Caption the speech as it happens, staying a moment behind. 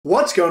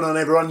What's going on,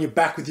 everyone? You're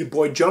back with your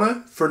boy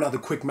Jono for another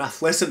quick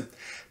math lesson.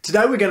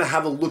 Today we're going to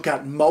have a look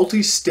at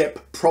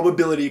multi-step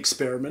probability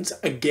experiments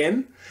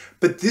again,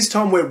 but this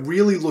time we're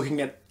really looking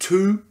at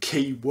two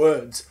key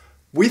words,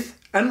 with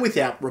and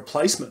without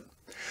replacement.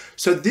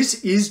 So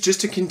this is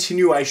just a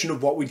continuation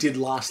of what we did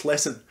last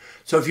lesson.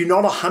 So if you're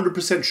not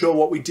 100% sure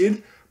what we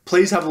did,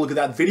 please have a look at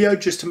that video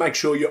just to make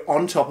sure you're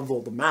on top of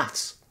all the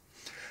maths.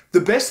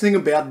 The best thing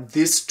about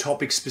this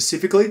topic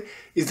specifically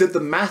is that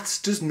the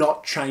maths does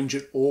not change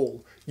at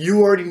all.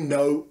 You already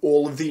know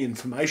all of the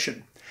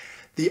information.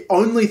 The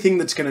only thing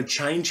that's going to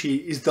change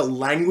here is the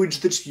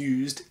language that's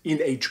used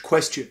in each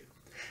question.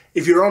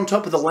 If you're on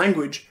top of the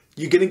language,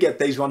 you're going to get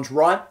these ones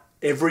right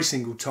every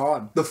single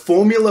time. The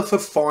formula for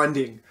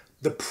finding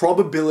the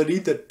probability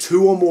that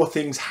two or more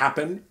things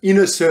happen in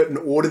a certain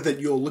order that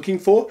you're looking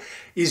for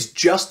is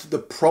just the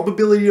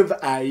probability of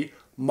A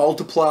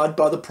multiplied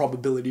by the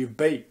probability of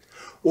B.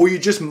 Or you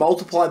just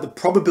multiply the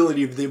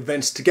probability of the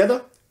events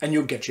together and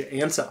you'll get your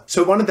answer.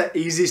 So one of the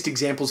easiest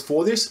examples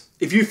for this,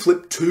 if you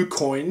flip two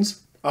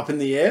coins up in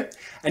the air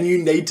and you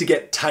need to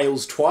get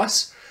tails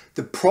twice,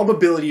 the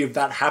probability of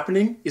that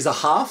happening is a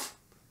half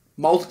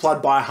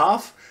multiplied by a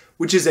half,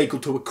 which is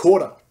equal to a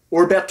quarter,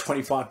 or about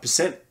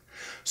 25%.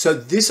 So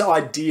this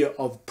idea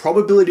of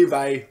probability of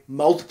A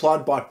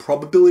multiplied by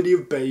probability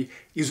of B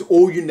is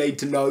all you need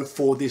to know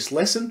for this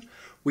lesson.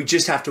 We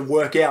just have to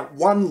work out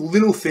one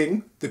little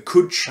thing that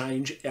could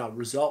change our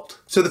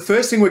result. So the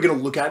first thing we're going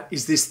to look at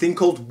is this thing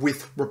called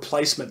with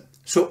replacement.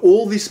 So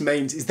all this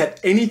means is that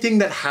anything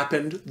that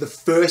happened the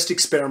first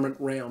experiment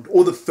round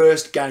or the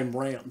first game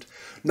round,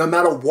 no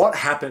matter what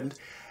happened,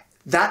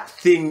 that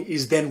thing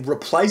is then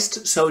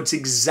replaced so it's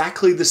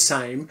exactly the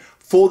same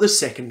for the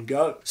second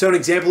go. So an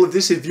example of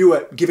this, if you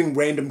were giving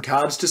random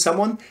cards to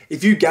someone,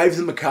 if you gave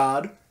them a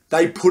card,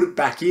 they put it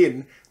back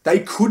in, they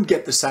could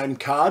get the same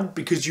card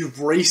because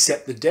you've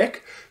reset the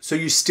deck, so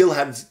you still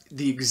have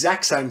the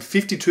exact same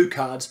 52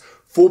 cards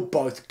for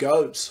both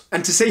goes.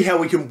 And to see how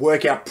we can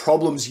work out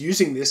problems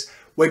using this,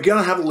 we're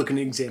going to have a look at an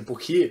example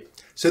here.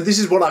 So this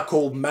is what I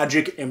call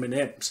magic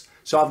M&Ms.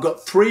 So I've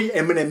got 3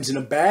 M&Ms in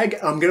a bag,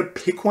 and I'm going to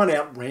pick one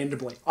out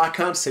randomly. I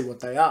can't see what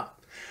they are.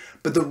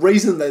 But the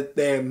reason that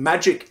they're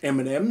magic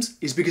M&Ms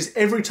is because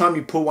every time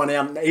you pull one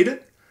out and eat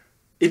it,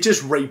 it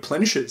just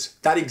replenishes.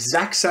 That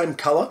exact same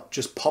color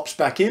just pops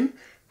back in.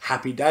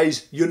 Happy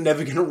days, you're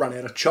never going to run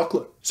out of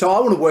chocolate. So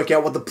I want to work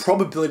out what the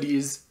probability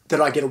is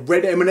that I get a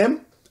red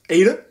M&M,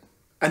 eat it,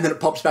 and then it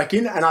pops back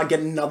in and I get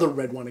another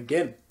red one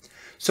again.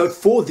 So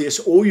for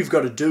this, all you've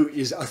got to do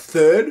is a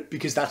third,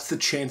 because that's the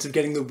chance of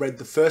getting the red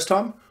the first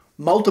time,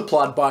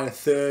 multiplied by a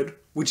third,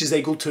 which is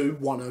equal to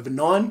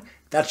 1/9.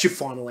 That's your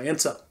final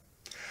answer.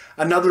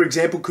 Another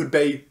example could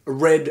be a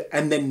red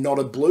and then not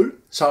a blue.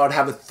 So I'd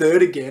have a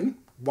third again,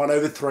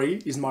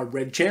 1/3 is my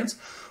red chance,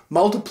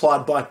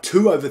 multiplied by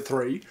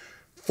 2/3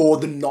 for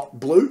the not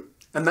blue,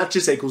 and that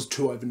just equals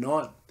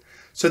 2/9.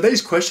 So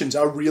these questions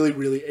are really,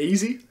 really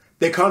easy.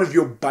 They're kind of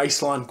your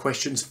baseline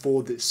questions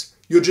for this.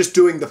 You're just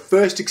doing the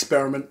first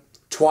experiment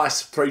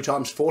twice, 3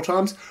 times, 4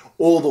 times,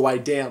 all the way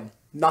down.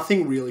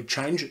 Nothing really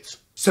changes.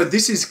 So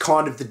this is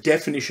kind of the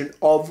definition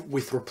of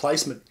with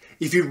replacement.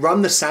 If you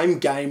run the same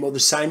game or the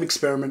same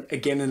experiment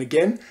again and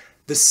again,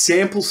 the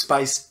sample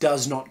space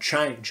does not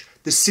change.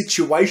 The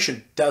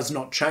situation does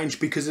not change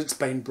because it's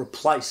been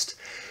replaced.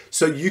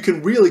 So you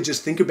can really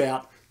just think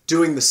about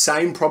doing the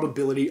same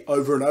probability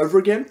over and over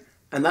again,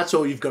 and that's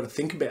all you've got to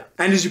think about.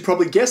 And as you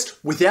probably guessed,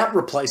 without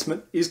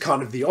replacement is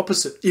kind of the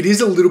opposite. It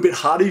is a little bit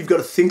harder, you've got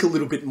to think a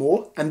little bit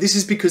more, and this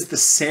is because the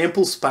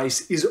sample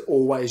space is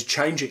always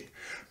changing.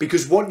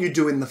 Because what you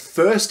do in the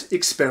first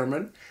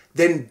experiment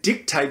then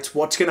dictates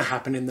what's going to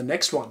happen in the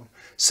next one.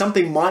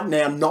 Something might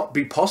now not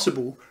be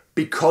possible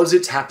because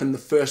it's happened the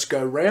first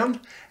go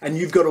round, and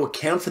you've got to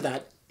account for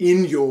that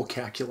in your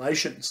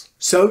calculations.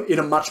 So in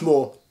a much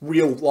more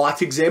real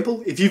life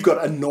example, if you've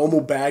got a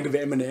normal bag of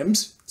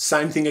M&Ms,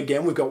 same thing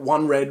again, we've got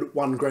 1 red,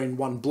 1 green,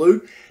 1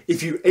 blue.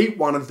 If you eat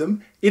one of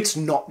them, it's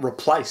not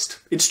replaced.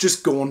 It's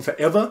just gone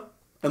forever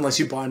unless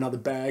you buy another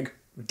bag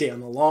down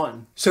the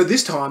line. So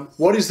this time,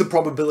 what is the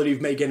probability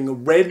of me getting a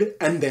red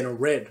and then a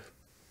red?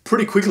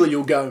 Pretty quickly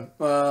you'll go,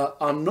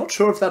 I'm not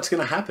sure if that's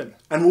going to happen,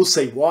 and we'll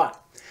see why.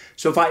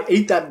 So if I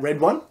eat that red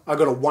one, I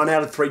got a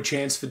 1/3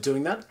 chance for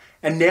doing that.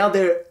 And now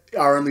there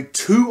are only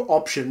 2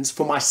 options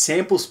for my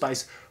sample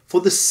space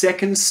for the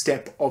second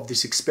step of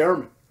this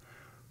experiment.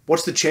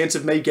 What's the chance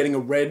of me getting a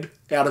red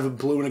out of a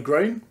blue and a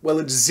green? Well,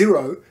 it's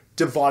 0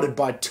 divided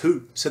by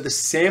 2. So the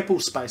sample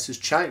space has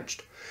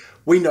changed.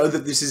 We know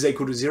that this is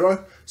equal to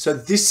 0. So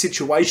this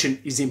situation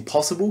is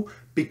impossible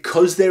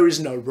because there is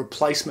no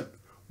replacement.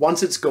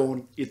 Once it's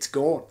gone, it's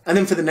gone. And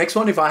then for the next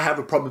one, if I have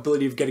a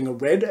probability of getting a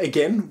red,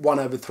 again,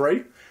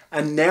 1/3,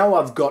 and now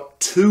I've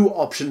got 2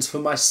 options for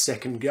my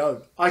second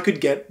go. I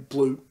could get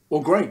blue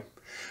or green.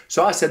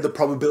 So I said the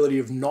probability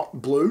of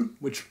not blue,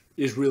 which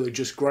is really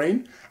just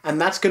green,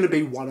 and that's going to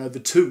be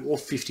 1/2 or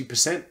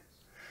 50%.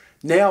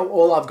 Now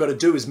all I've got to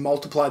do is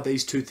multiply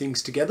these 2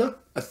 things together.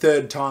 A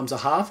third times a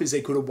half is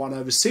equal to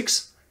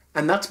 1/6,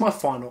 and that's my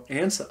final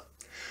answer.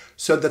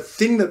 So the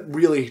thing that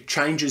really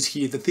changes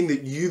here, the thing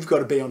that you've got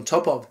to be on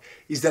top of,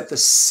 is that the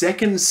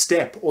second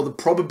step, or the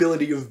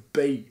probability of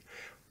B,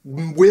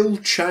 will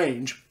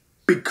change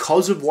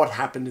because of what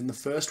happened in the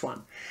first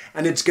one.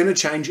 And it's going to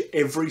change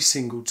every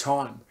single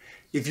time.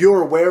 If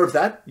you're aware of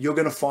that, you're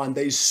going to find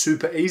these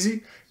super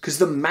easy because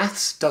the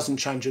maths doesn't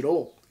change at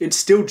all. It's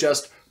still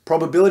just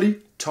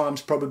probability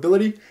times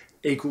probability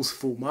equals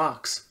full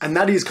marks. And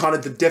that is kind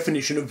of the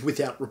definition of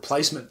without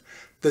replacement.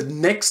 The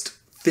next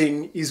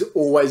thing is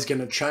always going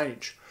to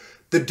change.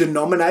 The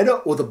denominator,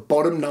 or the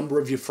bottom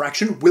number of your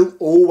fraction, will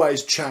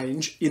always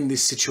change in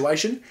this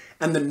situation,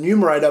 and the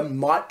numerator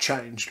might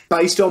change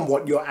based on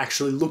what you're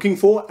actually looking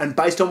for and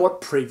based on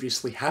what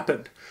previously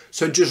happened.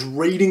 So just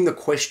reading the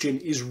question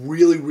is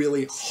really,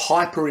 really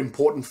hyper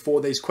important for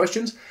these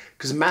questions,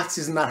 because maths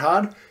isn't that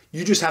hard.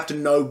 You just have to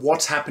know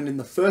what's happened in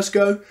the first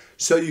go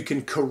so you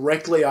can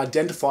correctly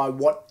identify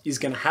what is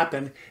going to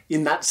happen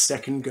in that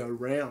second go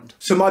round.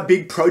 So my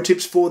big pro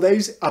tips for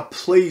these are,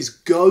 please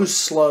go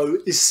slow,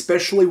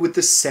 especially with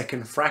the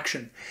second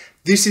fraction.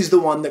 This is the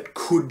one that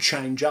could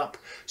change up.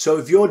 So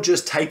if you're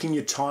just taking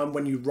your time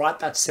when you write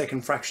that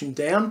second fraction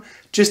down,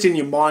 just in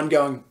your mind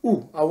going,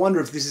 ooh, I wonder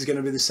if this is going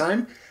to be the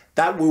same,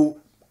 that will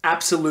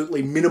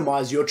absolutely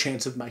minimize your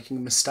chance of making a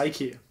mistake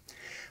here.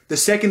 The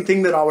second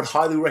thing that I would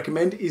highly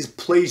recommend is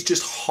please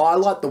just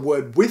highlight the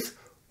word with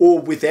or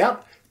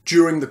without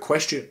during the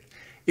question.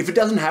 If it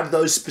doesn't have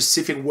those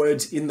specific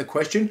words in the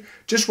question,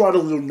 just write a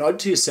little note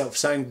to yourself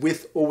saying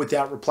with or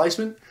without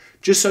replacement,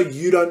 just so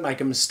you don't make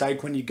a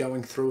mistake when you're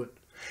going through it.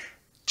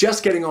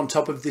 Just getting on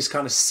top of this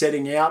kind of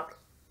setting out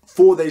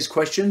for these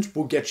questions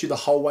will get you the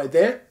whole way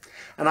there.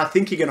 And I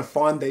think you're going to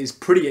find these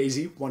pretty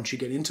easy once you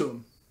get into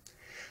them.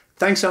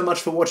 Thanks so much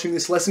for watching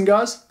this lesson,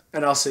 guys,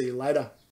 and I'll see you later.